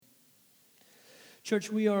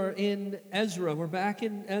Church, we are in Ezra. We're back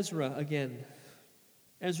in Ezra again.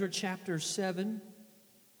 Ezra chapter 7.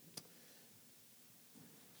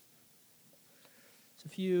 So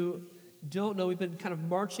if you don't know, we've been kind of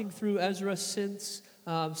marching through Ezra since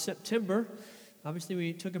September. Obviously,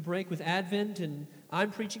 we took a break with Advent, and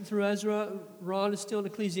I'm preaching through Ezra. Ron is still in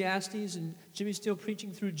Ecclesiastes, and Jimmy's still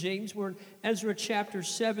preaching through James. We're in Ezra chapter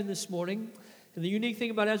 7 this morning. And the unique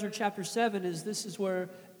thing about Ezra chapter 7 is this is where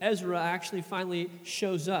Ezra actually finally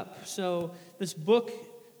shows up. So this book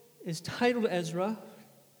is titled Ezra,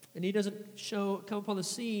 and he doesn't come up on the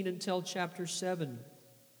scene until chapter 7.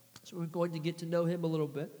 So we're going to get to know him a little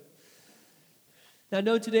bit. Now, I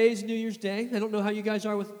know today's New Year's Day. I don't know how you guys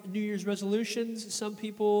are with New Year's resolutions. Some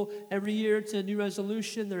people, every year it's a new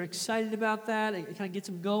resolution. They're excited about that. It kind of gets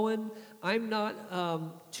them going. I'm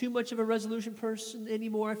not too much of a resolution person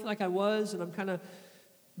anymore. I feel like I was, and I'm kind of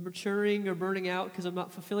maturing or burning out because I'm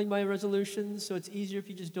not fulfilling my resolutions, so it's easier if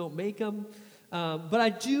you just don't make them. But I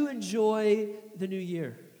do enjoy the new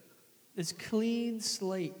year. This clean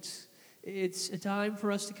slate. It's a time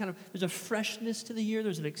for us to there's a freshness to the year,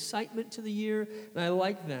 there's an excitement to the year, and I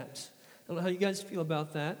like that. I don't know how you guys feel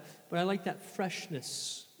about that, but I like that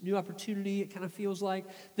freshness. New opportunity, it kind of feels like.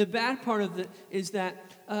 The bad part of it is that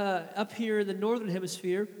up here in the northern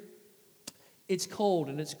hemisphere, it's cold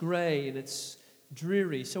and it's gray and it's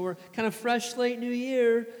dreary. So we're kind of fresh slate new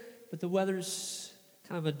year, but the weather's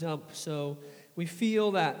kind of a dump. So we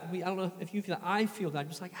feel that. I don't know if you feel that. I feel that. I'm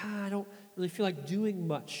just like, I don't really feel like doing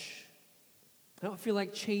much. I don't feel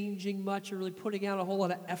like changing much or really putting out a whole lot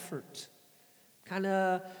of effort. Kind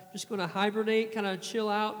of just going to hibernate, kind of chill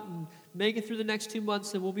out and make it through the next 2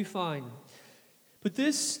 months and we'll be fine. But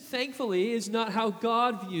this, thankfully, is not how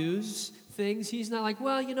God views things. He's not like,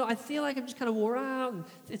 well, I feel like I'm just kind of wore out and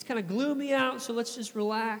it's kind of gloomy out, so let's just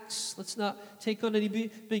relax. Let's not take on any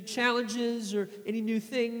big challenges or any new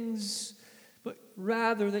things. But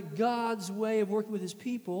rather that God's way of working with his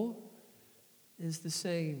people is the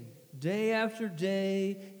same. Day after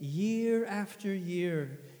day, year after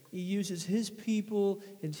year, he uses his people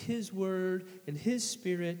and his word and his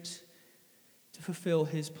spirit to fulfill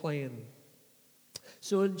his plan.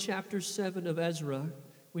 So in chapter 7 of Ezra,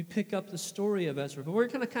 we pick up the story of Ezra. But we're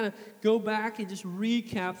going to kind of go back and just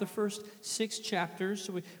recap the first 6 chapters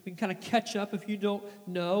so we can kind of catch up if you don't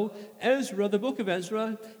know. Ezra, the book of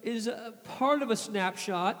Ezra, is a part of a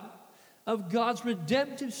snapshot of God's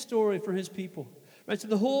redemptive story for his people. Right, so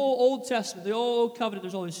the whole Old Testament, the Old Covenant,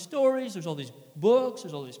 there's all these stories, there's all these books,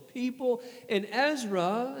 there's all these people. And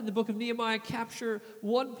Ezra and the book of Nehemiah capture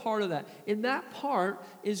one part of that. And that part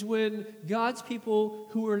is when God's people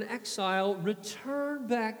who were in exile return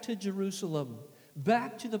back to Jerusalem,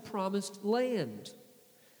 back to the promised land.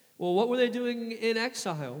 Well, what were they doing in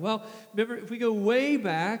exile? Well, remember, if we go way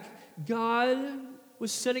back, God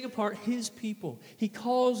was setting apart his people. He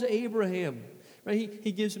calls Abraham. Right?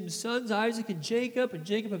 He gives him sons, Isaac and Jacob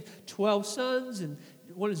has 12 sons, and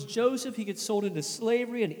one is Joseph. He gets sold into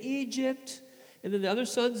slavery in Egypt, and then the other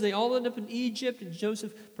sons, they all end up in Egypt, and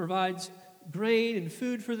Joseph provides grain and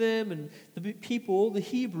food for them, and the people, the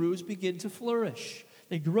Hebrews, begin to flourish.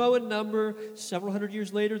 They grow in number. Several hundred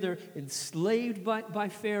years later, they're enslaved by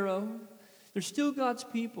Pharaoh. They're still God's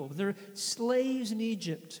people. They're slaves in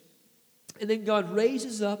Egypt. And then God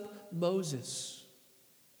raises up Moses,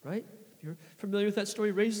 right? You're familiar with that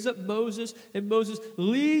story. Raises up Moses, and Moses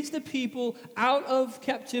leads the people out of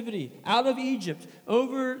captivity, out of Egypt,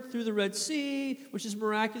 over through the Red Sea, which is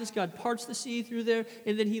miraculous. God parts the sea through there,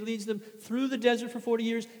 and then he leads them through the desert for 40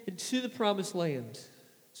 years into the promised land.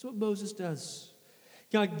 That's what Moses does.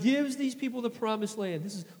 God gives these people the promised land.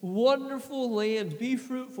 This is wonderful land. Be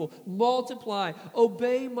fruitful, multiply,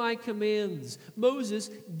 obey my commands. Moses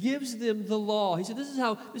gives them the law. He said, this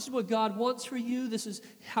is what God wants for you. This is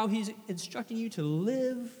how he's instructing you to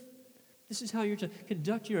live. This is how you're to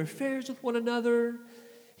conduct your affairs with one another.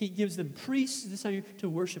 He gives them priests. This is how you're to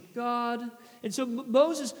worship God. And so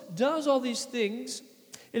Moses does all these things.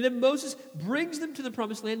 And then Moses brings them to the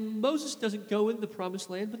promised land. Moses doesn't go in the promised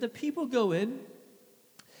land, but the people go in.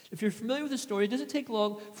 If you're familiar with the story, it doesn't take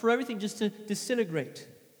long for everything just to disintegrate.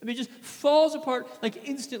 I mean, it just falls apart like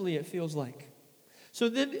instantly, it feels like. So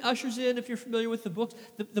then ushers in, if you're familiar with the books,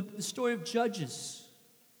 the story of Judges.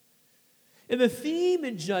 And the theme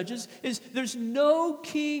in Judges is there's no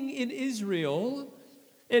king in Israel,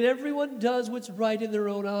 and everyone does what's right in their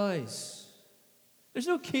own eyes. There's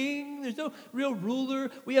no king, there's no real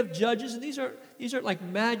ruler. We have judges, and these aren't like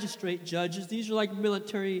magistrate judges. These are like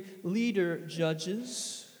military leader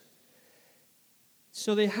judges.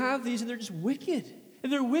 So they have these, and they're just wicked.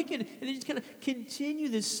 And they're wicked, and they just kind of continue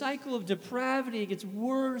this cycle of depravity. It gets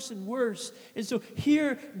worse and worse. And so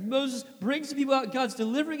here, Moses brings the people out. God's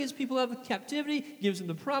delivering his people out of captivity, gives them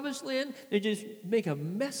the promised land. They just make a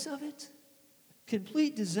mess of it.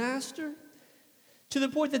 Complete disaster. To the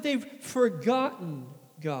point that they've forgotten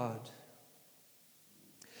God.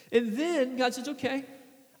 And then God says, okay,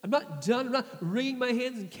 I'm not done. I'm not wringing my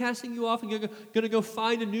hands and casting you off and going to go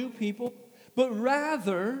find a new people. But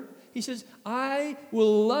rather, he says, I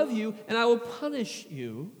will love you and I will punish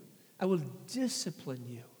you. I will discipline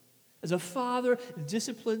you. As a father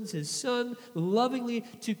disciplines his son lovingly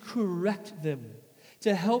to correct them,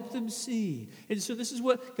 to help them see. And so this is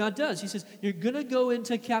what God does. He says, you're going to go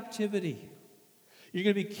into captivity. You're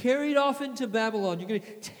going to be carried off into Babylon. You're going to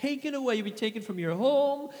be taken away. You'll be taken from your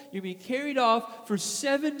home. You'll be carried off for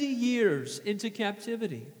 70 years into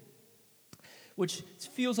captivity, which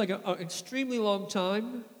feels like an extremely long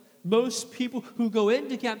time. Most people who go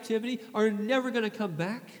into captivity are never going to come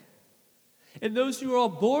back. And those who are all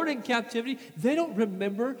born in captivity, they don't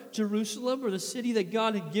remember Jerusalem or the city that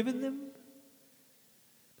God had given them.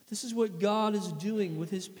 But this is what God is doing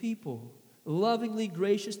with his people. Lovingly,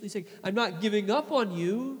 graciously saying, I'm not giving up on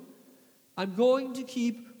you. I'm going to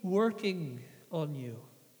keep working on you.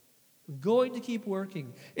 I'm going to keep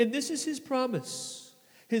working. And this is his promise.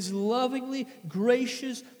 His lovingly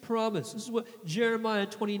gracious promise. This is what Jeremiah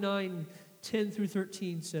 29, 10 through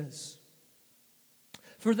 13 says.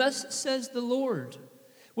 For thus says the Lord,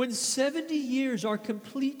 when 70 years are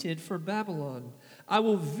completed for Babylon, I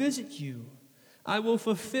will visit you. I will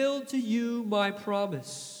fulfill to you my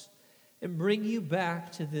promise and bring you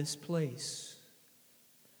back to this place.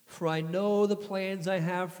 For I know the plans I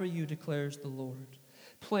have for you, declares the Lord.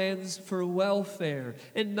 Plans for welfare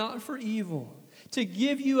and not for evil, to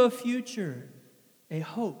give you a future, a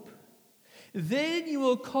hope. Then you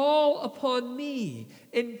will call upon me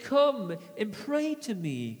and come and pray to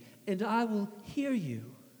me, and I will hear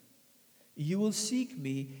you. You will seek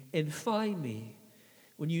me and find me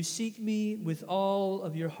when you seek me with all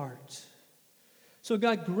of your heart. So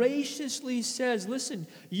God graciously says, listen,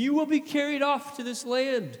 you will be carried off to this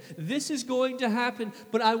land. This is going to happen,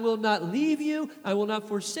 but I will not leave you. I will not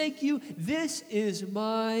forsake you. This is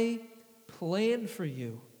my plan for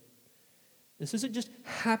you. This isn't just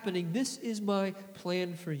happening. This is my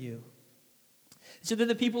plan for you. So then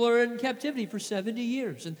the people are in captivity for 70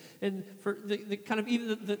 years. And for the kind of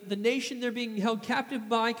even the nation they're being held captive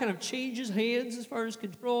by kind of changes hands as far as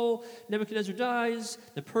control. Nebuchadnezzar dies.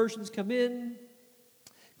 The Persians come in,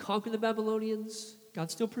 conquer the Babylonians.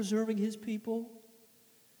 God's still preserving his people.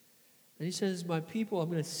 And he says, my people,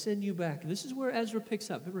 I'm going to send you back. And this is where Ezra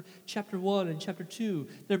picks up. Remember chapter 1 and chapter 2.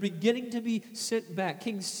 They're beginning to be sent back.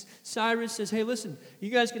 King Cyrus says, hey, listen,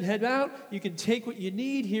 you guys can head out. You can take what you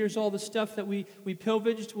need. Here's all the stuff that we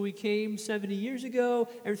pillaged when we came 70 years ago.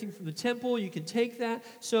 Everything from the temple, you can take that.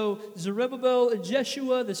 So Zerubbabel and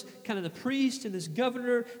Jeshua, this kind of the priest and this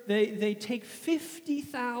governor, they take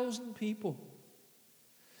 50,000 people.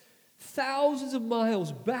 Thousands of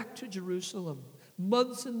miles back to Jerusalem.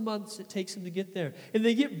 Months and months it takes them to get there. And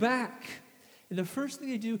they get back. And the first thing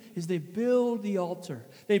they do is they build the altar.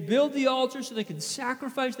 They build the altar so they can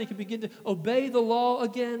sacrifice. They can begin to obey the law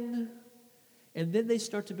again. And then they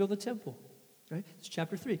start to build the temple. Right? It's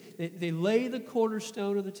chapter 3. They lay the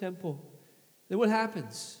cornerstone of the temple. Then what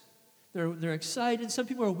happens? They're excited. Some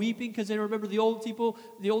people are weeping because they remember the old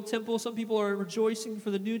temple. Some people are rejoicing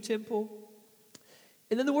for the new temple.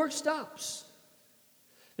 And then the work stops.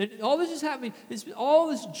 And all this is happening. It's all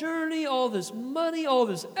this journey, all this money, all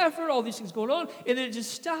this effort, all these things going on, and then it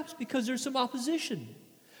just stops because there's some opposition.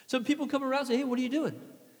 Some people come around and say, hey, what are you doing?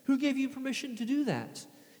 Who gave you permission to do that?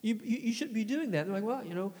 You shouldn't be doing that. And they're like,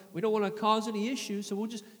 well, we don't want to cause any issues, so we'll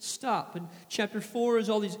just stop. And chapter 4 is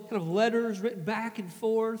all these kind of letters written back and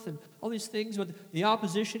forth and all these things with the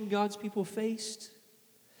opposition God's people faced.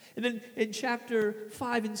 And then in chapter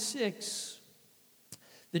 5 and 6,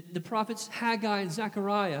 the prophets Haggai and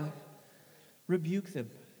Zechariah rebuke them.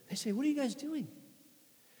 They say, what are you guys doing?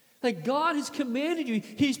 Like, God has commanded you.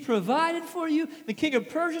 He's provided for you. The king of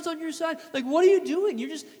Persia's on your side. Like, what are you doing?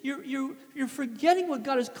 You're forgetting what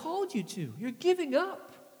God has called you to. You're giving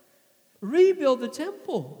up. Rebuild the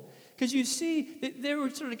temple. Because you see, they were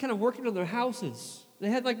sort of kind of working on their houses. They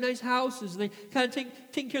had like nice houses, and they kind of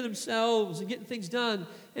taking care of themselves and getting things done.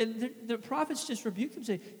 And the prophets just rebuked them,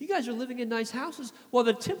 saying, you guys are living in nice houses while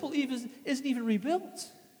the temple isn't even rebuilt.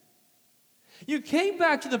 You came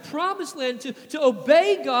back to the promised land to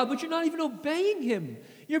obey God, but you're not even obeying him.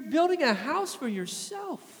 You're building a house for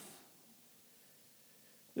yourself.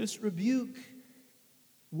 This rebuke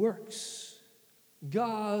works.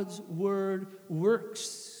 God's word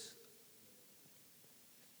works.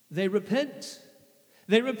 They repent.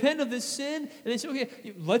 They repent of this sin, and they say,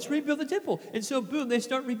 okay, let's rebuild the temple. And so, boom, they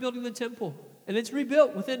start rebuilding the temple. And it's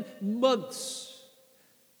rebuilt within months.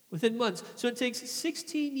 Within months. So it takes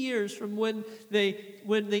 16 years from when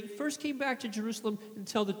they first came back to Jerusalem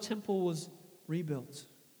until the temple was rebuilt.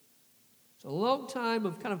 So a long time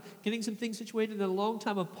of kind of getting some things situated and a long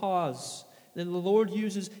time of pause. Then the Lord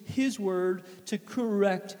uses His word to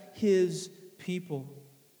correct His people.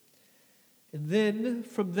 And then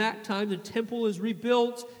from that time, the temple is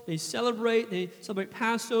rebuilt. They celebrate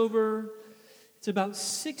Passover. It's about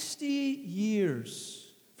 60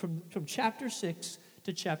 years from chapter 6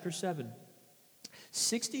 to chapter 7.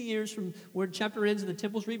 60 years from where chapter ends and the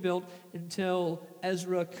temple's rebuilt until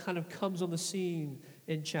Ezra kind of comes on the scene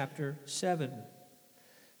in chapter 7.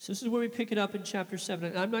 So this is where we pick it up in chapter 7.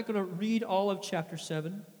 And I'm not going to read all of chapter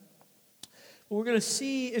 7. What we're going to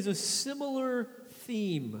see is a similar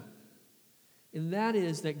theme. And that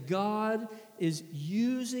is that God is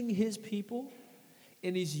using His people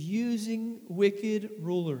and He's using wicked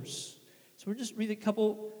rulers. So we're just reading a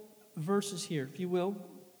couple verses here, if you will.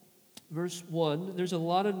 Verse 1. There's a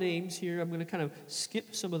lot of names here. I'm going to kind of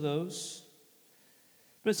skip some of those.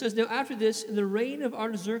 But it says, now after this, in the reign of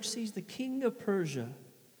Artaxerxes, the king of Persia,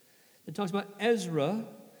 it talks about Ezra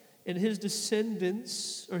and his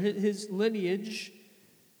descendants, or his lineage,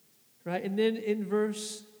 right? And then in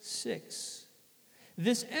verse 6,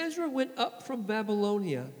 this Ezra went up from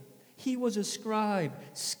Babylonia. He was a scribe,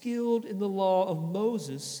 skilled in the law of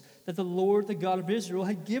Moses that the Lord, the God of Israel,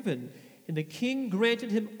 had given. And the king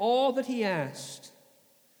granted him all that he asked.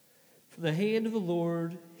 For the hand of the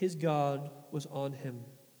Lord, his God, was on him.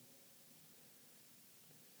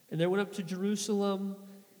 And there went up to Jerusalem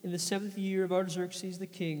in the 7th year of Artaxerxes the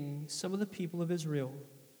king some of the people of Israel,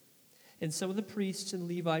 and some of the priests and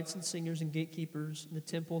Levites and singers and gatekeepers and the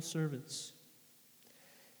temple servants.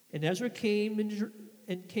 And Ezra came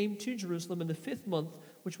to Jerusalem in the 5th month,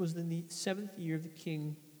 which was in the 7th year of the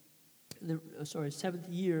king. 7th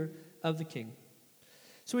year of the king.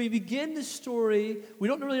 So we begin this story. We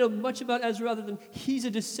don't really know much about Ezra other than he's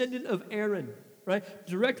a descendant of Aaron, right?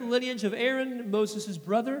 Direct lineage of Aaron, Moses'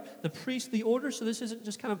 brother, the priestly order. So this isn't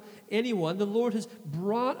just kind of anyone. The Lord has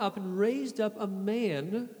brought up and raised up a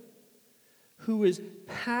man who is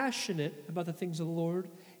passionate about the things of the Lord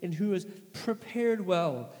and who is prepared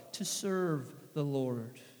well to serve the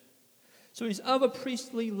Lord. So he's of a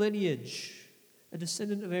priestly lineage, a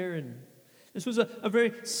descendant of Aaron. This was a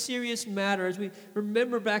very serious matter. As we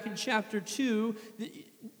remember back in chapter 2,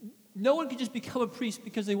 no one could just become a priest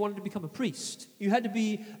because they wanted to become a priest. You had to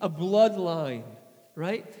be a bloodline,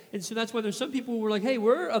 right? And so that's why there's some people who were like, hey,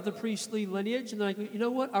 we're of the priestly lineage. And they're like, you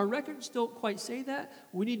know what? Our records don't quite say that.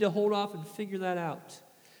 We need to hold off and figure that out.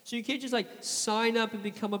 So you can't just sign up and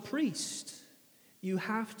become a priest. You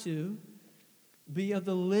have to be of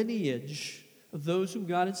the lineage of those whom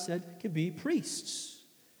God has said can be priests.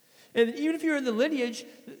 And even if you're in the lineage,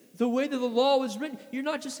 the way that the law was written, you're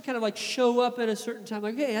not just to kind of show up at a certain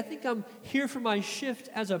time hey, I think I'm here for my shift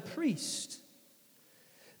as a priest.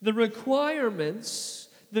 The requirements,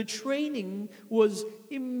 the training was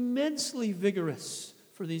immensely vigorous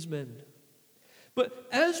for these men. But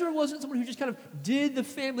Ezra wasn't someone who just kind of did the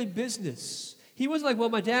family business. He wasn't like, well,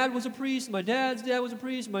 my dad was a priest, my dad's dad was a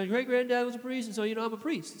priest, my great-granddad was a priest, and so, I'm a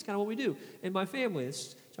priest. It's kind of what we do in my family.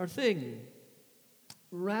 It's our thing.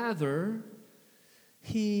 Rather,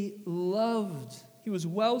 he was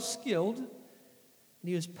well-skilled, and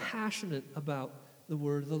he was passionate about the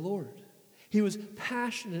word of the Lord. He was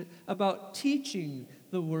passionate about teaching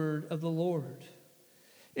the word of the Lord.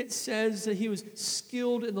 It says that he was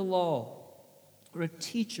skilled in the law, or a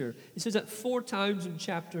teacher. It says that 4 times in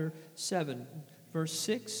chapter 7. Verse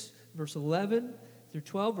 6, verse 11 through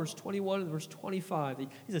 12, verse 21, and verse 25.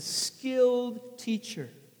 He's a skilled teacher.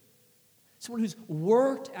 Someone who's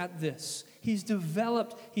worked at this. He's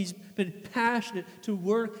been passionate to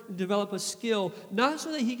work and develop a skill, not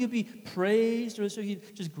so that he could be praised or so he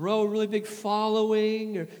could just grow a really big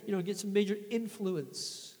following or, get some major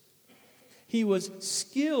influence. He was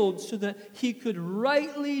skilled so that he could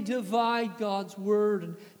rightly divide God's word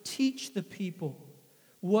and teach the people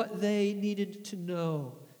what they needed to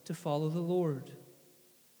know to follow the Lord.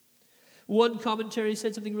 One commentary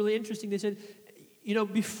said something really interesting. They said,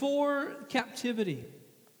 before captivity,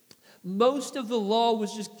 most of the law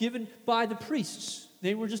was just given by the priests.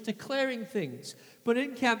 They were just declaring things. But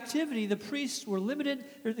in captivity, the priests were limited.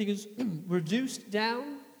 Everything is reduced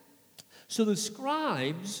down. So the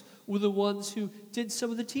scribes were the ones who did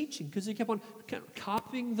some of the teaching because they kept on kind of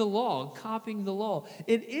copying the law.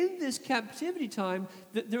 And in this captivity time,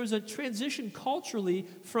 there was a transition culturally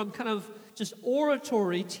from kind of just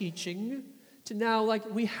oratory teaching to now, like,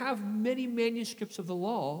 we have many manuscripts of the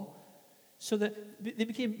law, so that they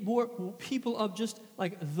became more people of just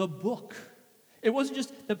like the book. It wasn't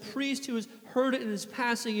just the priest who has heard it and is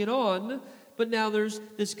passing it on, but now there's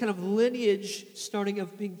this kind of lineage starting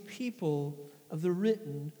of being people of the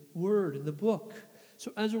written word in the book.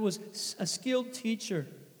 So Ezra was a skilled teacher.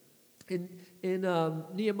 In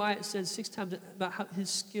Nehemiah, it says 6 times about how his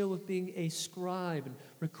skill with being a scribe and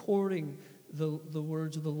recording the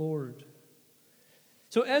words of the Lord.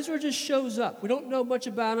 So Ezra just shows up. We don't know much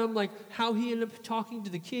about him, like how he ended up talking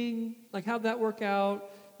to the king, like how'd that work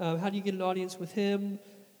out? How do you get an audience with him?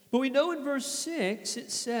 But we know in verse 6,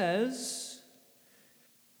 it says,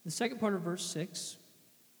 the second part of verse 6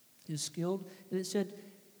 is skilled, and it said,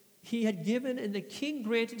 he had given and the king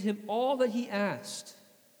granted him all that he asked.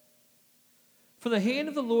 For the hand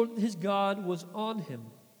of the Lord his God was on him.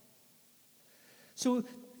 So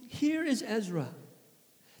here is Ezra.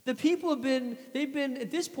 The people have been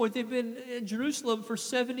in Jerusalem for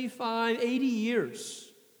 75, 80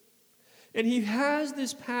 years. And he has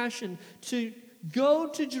this passion to go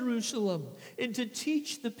to Jerusalem and to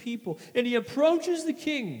teach the people. And he approaches the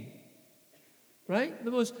king, right? The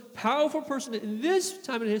most powerful person in this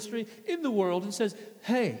time in history in the world, and says,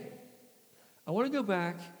 hey, I want to go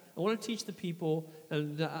back. I want to teach the people,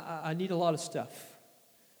 and I need a lot of stuff.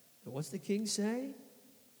 And what's the king say?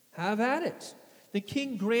 Have at it. The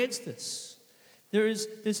king grants this. There is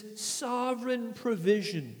this sovereign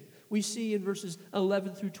provision we see in verses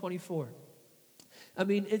 11 through 24. I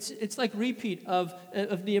mean, it's like repeat of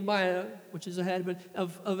Nehemiah, which is ahead, but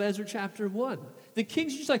of Ezra chapter 1. The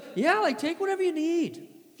king's just like, yeah, like take whatever you need.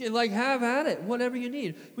 Like have at it, whatever you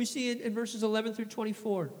need. We see in verses 11 through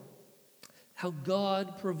 24 how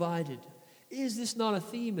God provided. Is this not a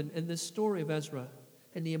theme in this story of Ezra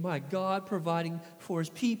and Nehemiah? God providing for his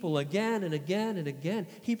people again and again and again.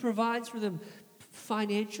 He provides for them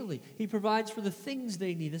financially. He provides for the things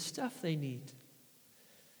they need, the stuff they need.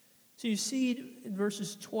 So you see in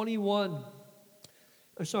verses 21,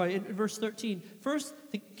 in verse 13, first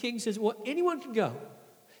the king says, well, anyone can go.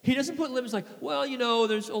 He doesn't put limits like, well,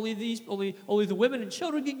 there's only the women and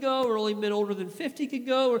children can go, or only men older than 50 can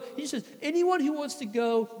go. Or he just says, anyone who wants to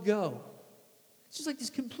go, go. It's just like this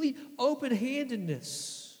complete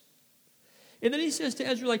open-handedness. And then he says to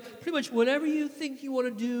Ezra, like, pretty much whatever you think you want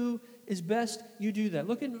to do is best, you do that.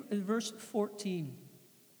 Look in verse 14.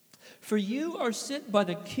 For you are sent by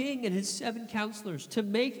the king and his 7 counselors to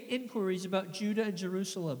make inquiries about Judah and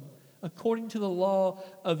Jerusalem, according to the law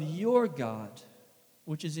of your God,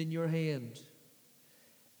 which is in your hand.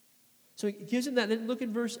 So it gives him that. Then look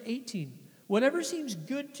in verse 18. Whatever seems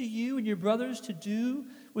good to you and your brothers to do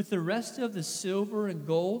with the rest of the silver and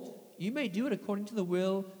gold, you may do it according to the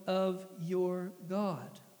will of your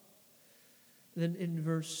God. And then in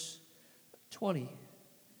verse 20,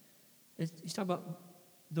 he's talking about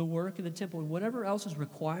the work in the temple and whatever else is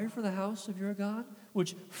required for the house of your God,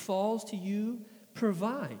 which falls to you,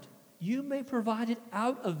 provide. You may provide it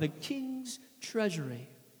out of the king's treasury.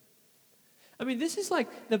 I mean, this is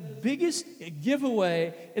like the biggest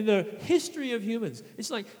giveaway in the history of humans. It's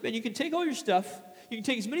like, man, you can take all your stuff. You can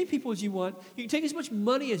take as many people as you want. You can take as much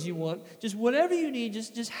money as you want. Just whatever you need,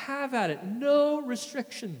 just have at it. No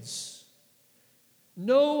restrictions.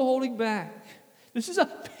 No holding back. This is a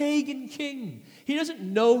pagan king. He doesn't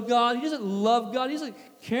know God. He doesn't love God. He doesn't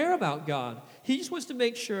care about God. He just wants to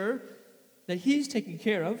make sure that he's taken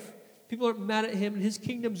care of. People aren't mad at him and his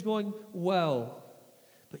kingdom's going well.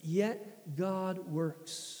 But yet, God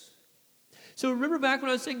works. So remember back when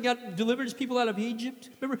I was saying God delivered his people out of Egypt?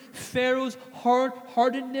 Remember Pharaoh's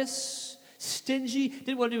hard-heartedness? Stingy,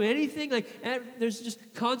 didn't want to do anything. Like there's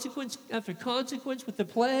just consequence after consequence with the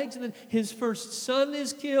plagues, and then his first son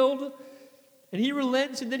is killed. And he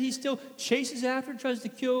relents, and then he still chases after and tries to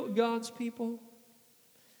kill God's people.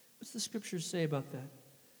 What's the scriptures say about that?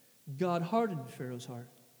 God hardened Pharaoh's heart.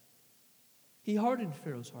 He hardened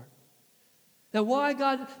Pharaoh's heart. Now, why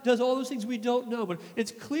God does all those things we don't know, but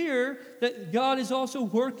it's clear that God is also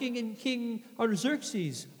working in King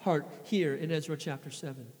Artaxerxes' heart here in Ezra chapter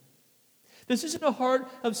 7. This isn't a heart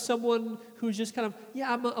of someone who's just kind of,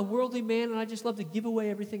 yeah, I'm a worldly man and I just love to give away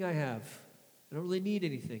everything I have. I don't really need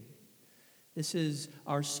anything. This is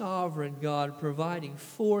our sovereign God providing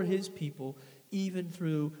for his people, even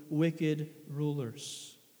through wicked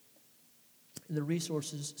rulers. And the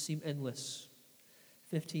resources seem endless.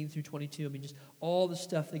 15 through 22. I mean, just all the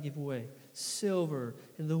stuff they give away. Silver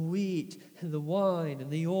and the wheat and the wine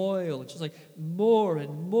and the oil. It's just like more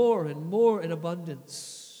and more and more in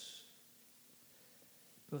abundance.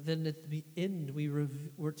 But then at the end,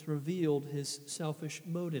 it's revealed his selfish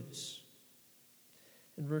motives.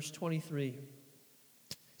 In verse 23,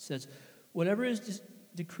 it says, "Whatever is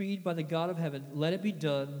decreed by the God of heaven, let it be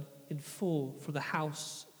done in full for the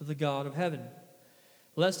house of the God of heaven,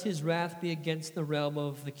 lest his wrath be against the realm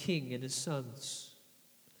of the king and his sons.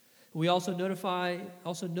 We also notify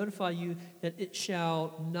you that it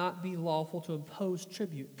shall not be lawful to impose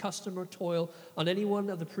tribute, custom, or toil on any one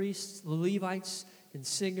of the priests, the Levites, and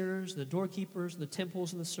singers, the doorkeepers, and the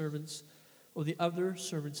temples, and the servants, or the other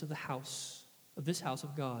servants of this house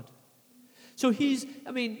of God." So think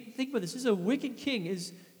about this. This is a wicked king,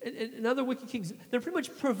 and other wicked kings. They're pretty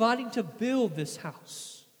much providing to build this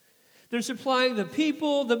house. They're supplying the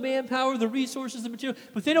people, the manpower, the resources, the material,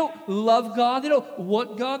 but they don't love God. They don't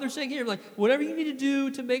want God. They're saying here, like, whatever you need to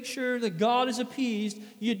do to make sure that God is appeased,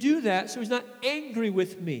 you do that so he's not angry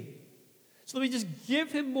with me. So let me just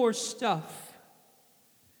give him more stuff.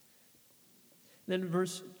 Then in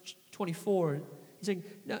verse 24, he's saying,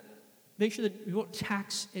 now, make sure that we won't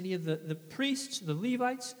tax any of the priests, the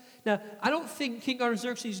Levites. Now, I don't think King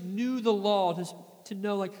Artaxerxes knew the law to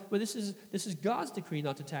know, like, well, this is God's decree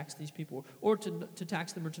not to tax these people, or to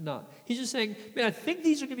tax them or to not. He's just saying, man, I think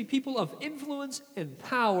these are going to be people of influence and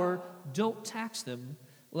power. Don't tax them,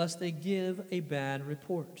 lest they give a bad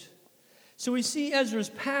report. So we see Ezra's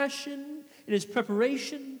passion and his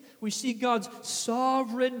preparation. We see God's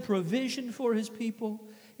sovereign provision for his people.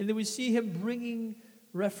 And then we see him bringing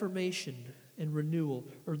reformation and renewal,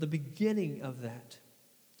 or the beginning of that.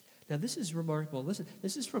 Now, this is remarkable. Listen,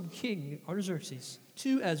 this is from King Artaxerxes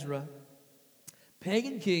to Ezra,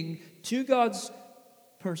 pagan king, to God's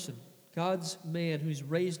person, God's man who's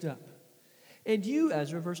raised up. "And you,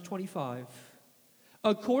 Ezra," verse 25,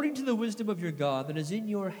 "according to the wisdom of your God that is in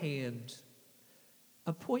your hand,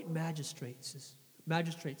 appoint magistrates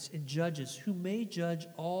and judges who may judge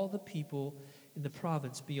all the people in the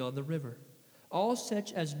province beyond the river, all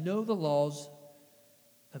such as know the laws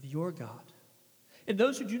of your God. And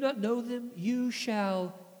those who do not know them, you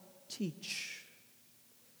shall teach.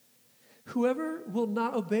 Whoever will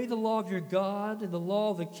not obey the law of your God and the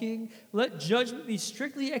law of the king, let judgment be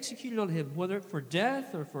strictly executed on him, whether for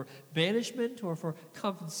death or for banishment or for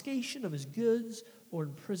confiscation of his goods or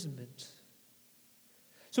imprisonment."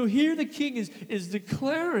 So here the king is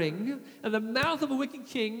declaring in the mouth of a wicked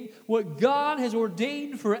king what God has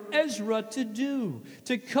ordained for Ezra to do,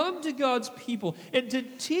 to come to God's people and to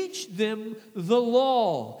teach them the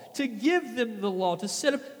law, to give them the law, to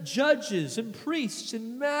set up judges and priests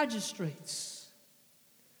and magistrates,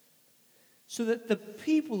 so that the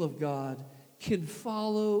people of God can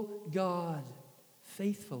follow God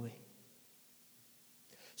faithfully.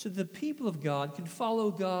 So the people of God can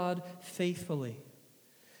follow God faithfully,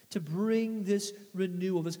 to bring this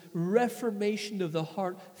renewal, this reformation of the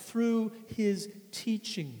heart through his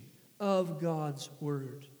teaching of God's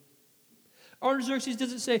word. Artaxerxes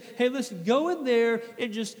doesn't say, hey, listen, go in there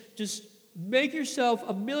and just make yourself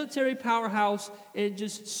a military powerhouse and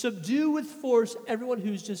just subdue with force everyone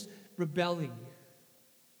who's just rebelling.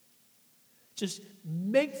 Just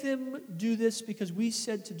make them do this because we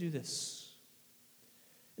said to do this.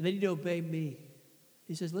 And they need to obey me.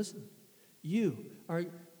 He says, listen,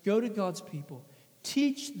 go to God's people.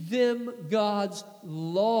 Teach them God's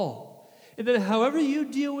law. And then however you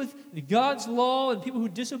deal with God's law and people who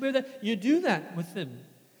disobey that, you do that with them.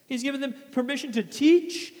 He's given them permission to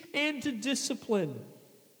teach and to discipline.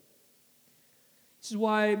 This is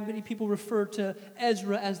why many people refer to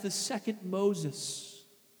Ezra as the second Moses,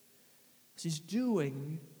 because he's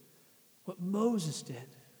doing what Moses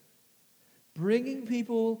did. Bringing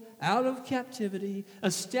people out of captivity,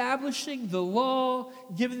 establishing the law,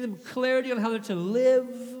 giving them clarity on how they're to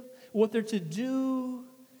live, what they're to do,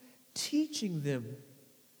 teaching them.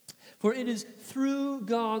 For it is through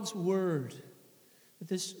God's word that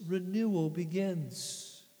this renewal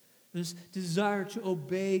begins, this desire to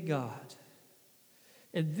obey God.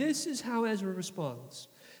 And this is how Ezra responds.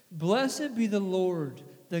 Blessed be the Lord,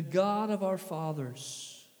 the God of our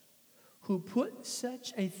fathers, who put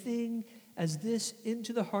such a thing as this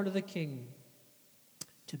into the heart of the king,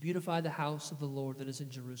 to beautify the house of the Lord that is in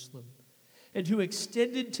Jerusalem, and who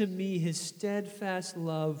extended to me his steadfast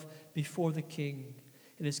love before the king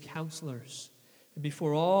and his counselors, and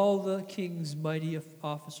before all the king's mighty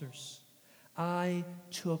officers. I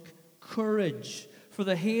took courage, for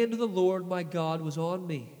the hand of the Lord my God was on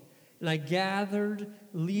me, and I gathered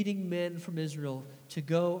leading men from Israel to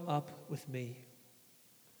go up with me.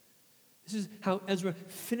 This is how Ezra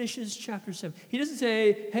finishes chapter 7. He doesn't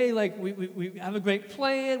say, hey, like, we have a great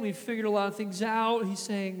plan, we've figured a lot of things out. He's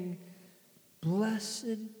saying,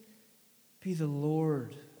 blessed be the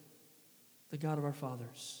Lord, the God of our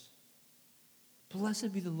fathers.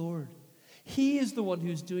 Blessed be the Lord. He is the one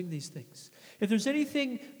who's doing these things. If there's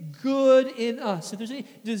anything good in us, if there's any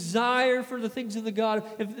desire for the things of the God,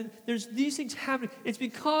 if there's these things happening, it's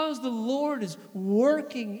because the Lord is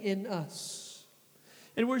working in us.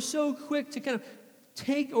 And we're so quick to kind of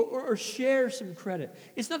take or share some credit.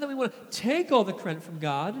 It's not that we want to take all the credit from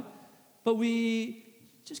God, but we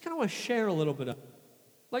just kind of want to share a little bit of it.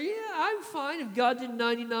 Like, yeah, I'm fine if God did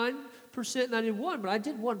 99% and I did 1%, but I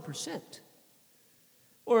did 1%.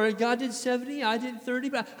 Or God did 70, I did 30,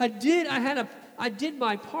 but I did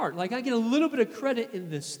my part. Like, I get a little bit of credit in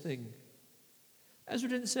this thing. Ezra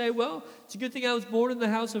didn't say, well, it's a good thing I was born in the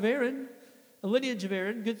house of Aaron, a lineage of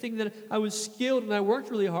Aaron. Good thing that I was skilled and I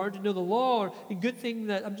worked really hard to know the law. And good thing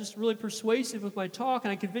that I'm just really persuasive with my talk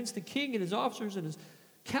and I convinced the king and his officers and his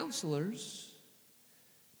counselors.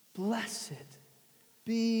 Blessed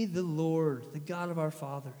be the Lord, the God of our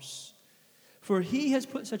fathers. For he has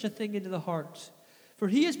put such a thing into the heart. For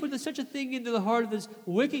he has put such a thing into the heart of this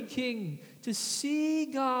wicked king to see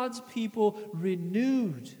God's people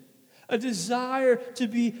renewed, a desire to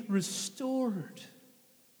be restored.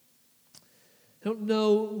 I don't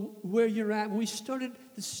know where you're at. When we started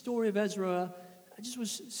the story of Ezra, I just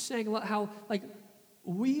was saying a lot how, like,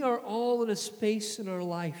 we are all in a space in our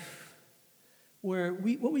life where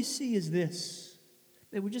what we see is this.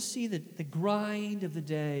 And we just see the grind of the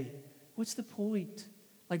day. What's the point?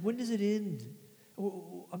 Like, when does it end?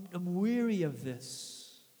 I'm weary of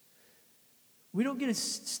this. We don't get to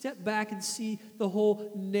step back and see the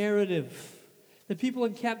whole narrative. The people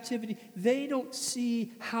in captivity, they don't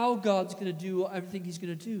see how God's going to do everything he's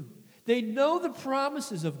going to do. They know the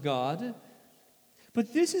promises of God,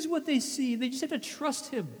 but this is what they see. They just have to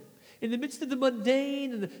trust him. In the midst of the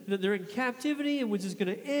mundane, and they're in captivity, and which is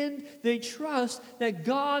going to end, they trust that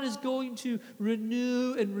God is going to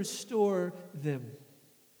renew and restore them.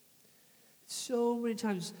 So many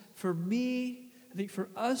times, for me, I think for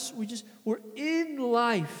us, we're in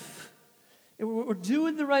life. And we're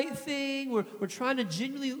doing the right thing. We're trying to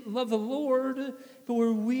genuinely love the Lord, but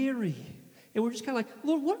we're weary. And we're just kind of like,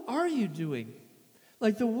 Lord, what are you doing?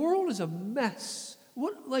 Like, the world is a mess.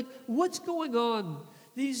 What's going on?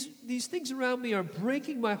 These things around me are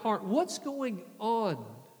breaking my heart. What's going on?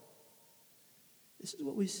 This is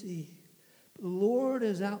what we see. But the Lord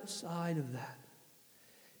is outside of that.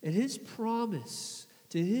 And his promise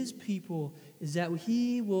to his people is that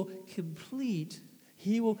he will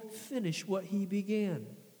finish what he began.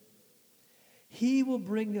 He will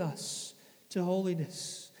bring us to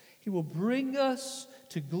holiness. He will bring us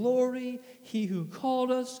to glory. He who called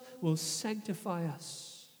us will sanctify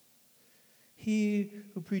us. He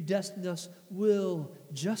who predestined us will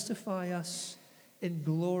justify us and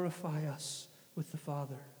glorify us with the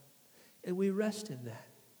Father. And we rest in that.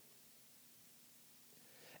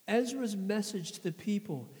 Ezra's message to the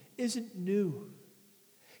people isn't new.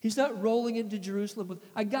 He's not rolling into Jerusalem with,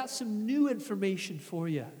 I got some new information for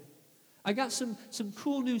you. I got some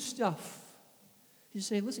cool new stuff. He's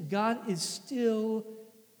saying, listen, God is still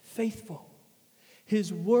faithful.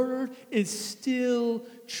 His word is still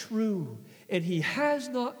true. And he has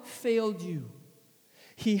not failed you.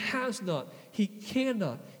 He has not. He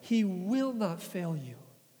cannot. He will not fail you.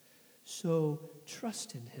 So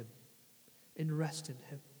trust in him and rest in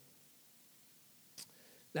him.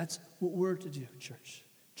 That's what we're to do, church.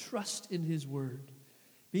 Trust in his word.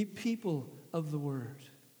 Be people of the word.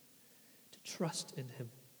 To trust in him.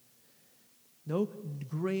 No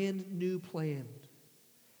grand new plan.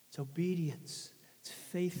 It's obedience. It's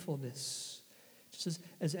faithfulness. Just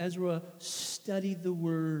as Ezra studied the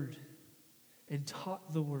word and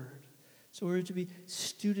taught the word. So we're to be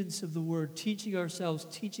students of the word, teaching ourselves,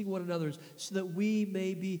 teaching one another, so that we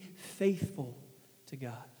may be faithful to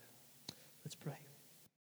God. Let's pray.